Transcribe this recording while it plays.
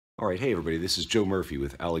All right, hey everybody, this is Joe Murphy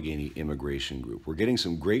with Allegheny Immigration Group. We're getting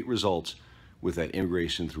some great results with that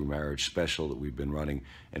Immigration Through Marriage special that we've been running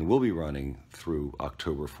and will be running through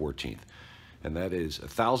October 14th. And that is a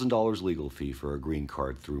 $1,000 legal fee for a green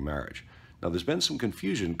card through marriage. Now there's been some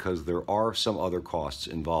confusion because there are some other costs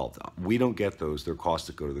involved. We don't get those, they're costs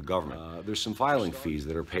that go to the government. There's some filing fees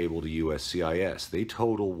that are payable to USCIS. They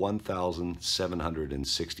total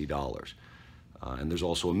 $1,760. And there's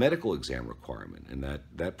also a medical exam requirement, and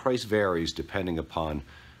that price varies depending upon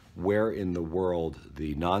where in the world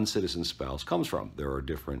the non-citizen spouse comes from. There are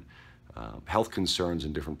different health concerns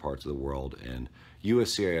in different parts of the world, and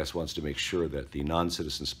USCIS wants to make sure that the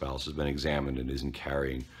non-citizen spouse has been examined and isn't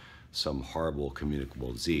carrying some horrible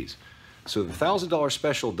communicable disease. So the $1,000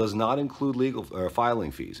 special does not include legal filing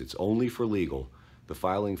fees. It's only for legal. The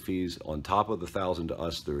filing fees on top of the $1,000 to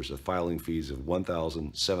us, there's a filing fees of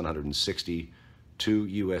 $1,760 to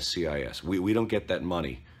USCIS. We don't get that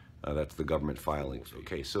money. That's the government filing.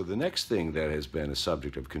 Okay, so the next thing that has been a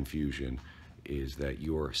subject of confusion is that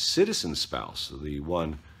your citizen spouse, the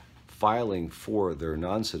one filing for their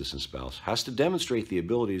non-citizen spouse, has to demonstrate the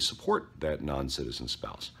ability to support that non-citizen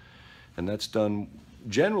spouse. And that's done,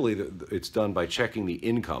 generally it's done by checking the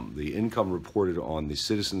income reported on the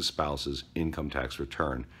citizen spouse's income tax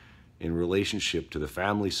return in relationship to the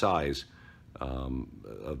family size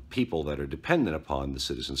of people that are dependent upon the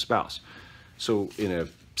citizen spouse. So in a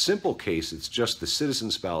simple case, it's just the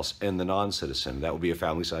citizen spouse and the non-citizen. That would be a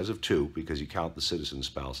family size of 2 because you count the citizen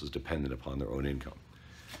spouse as dependent upon their own income.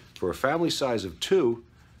 For a family size of 2,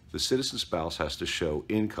 the citizen spouse has to show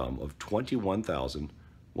income of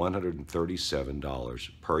 $21,137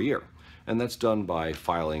 per year. And that's done by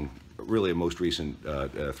filing really a most recent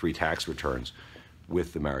 3 tax returns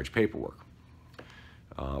with the marriage paperwork.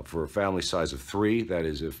 For a family size of 3, that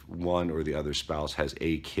is if one or the other spouse has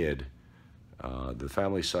a kid, the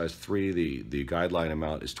family size 3, the guideline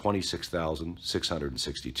amount is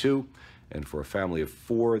 $26,662, and for a family of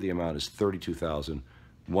 4, the amount is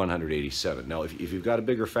 $32,187. Now, if you've got a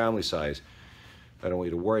bigger family size, I don't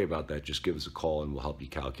want you to worry about that. Just give us a call and we'll help you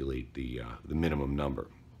calculate the minimum number.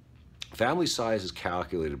 Family size is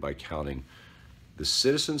calculated by counting the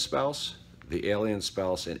citizen spouse, the alien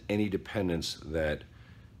spouse, and any dependents that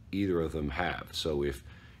either of them have. So if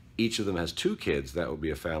each of them has 2 kids, that would be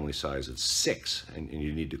a family size of 6, and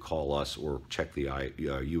you need to call us or check the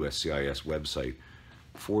USCIS website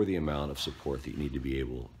for the amount of support that you need to be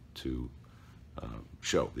able to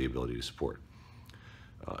show the ability to support.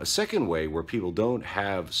 A second way where people don't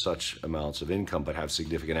have such amounts of income but have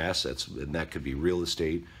significant assets, and that could be real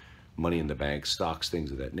estate, money in the bank, stocks,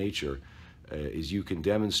 things of that nature, is you can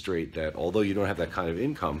demonstrate that although you don't have that kind of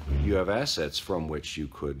income, you have assets from which you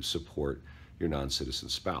could support your non-citizen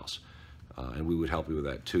spouse. And we would help you with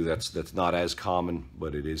that too. That's not as common,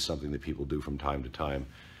 but it is something that people do from time to time.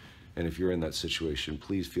 And if you're in that situation,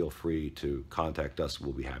 please feel free to contact us.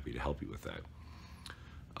 We'll be happy to help you with that.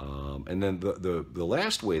 And then the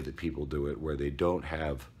last way that people do it, where they don't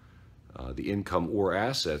have the income or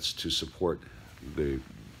assets to support the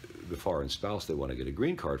foreign spouse they want to get a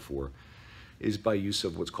green card for, is by use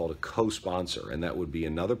of what's called a co-sponsor, and that would be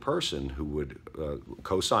another person who would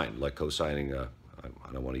co-sign, like co-signing I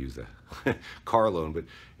don't want to use the car loan, but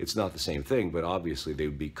it's not the same thing, but obviously they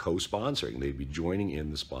would be co-sponsoring. They'd be joining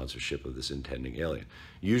in the sponsorship of this intending alien.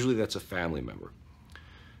 Usually that's a family member.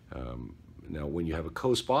 Now, when you have a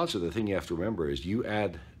co-sponsor, the thing you have to remember is you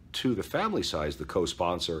add to the family size the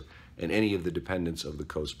co-sponsor and any of the dependents of the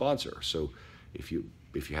co-sponsor. So if you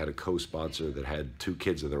had a co-sponsor that had 2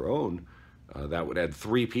 kids of their own, that would add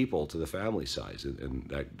 3 people to the family size, and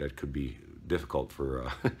that could be difficult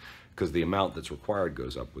for because the amount that's required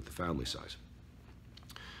goes up with the family size.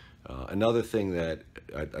 Another thing that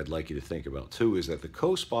I'd like you to think about too is that the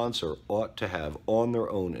co-sponsor ought to have on their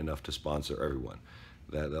own enough to sponsor everyone.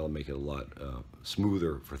 That'll make it a lot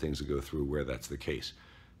smoother for things to go through where that's the case.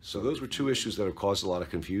 So those were 2 issues that have caused a lot of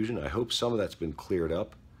confusion. I hope some of that's been cleared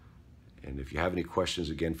up. And if you have any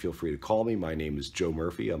questions, again, feel free to call me. My name is Joe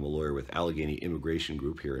Murphy. I'm a lawyer with Allegheny Immigration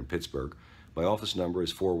Group here in Pittsburgh. My office number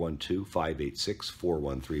is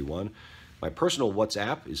 412-586-4131. My personal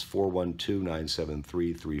WhatsApp is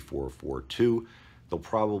 412-973-3442. There'll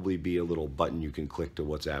probably be a little button you can click to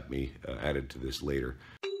WhatsApp me added to this later.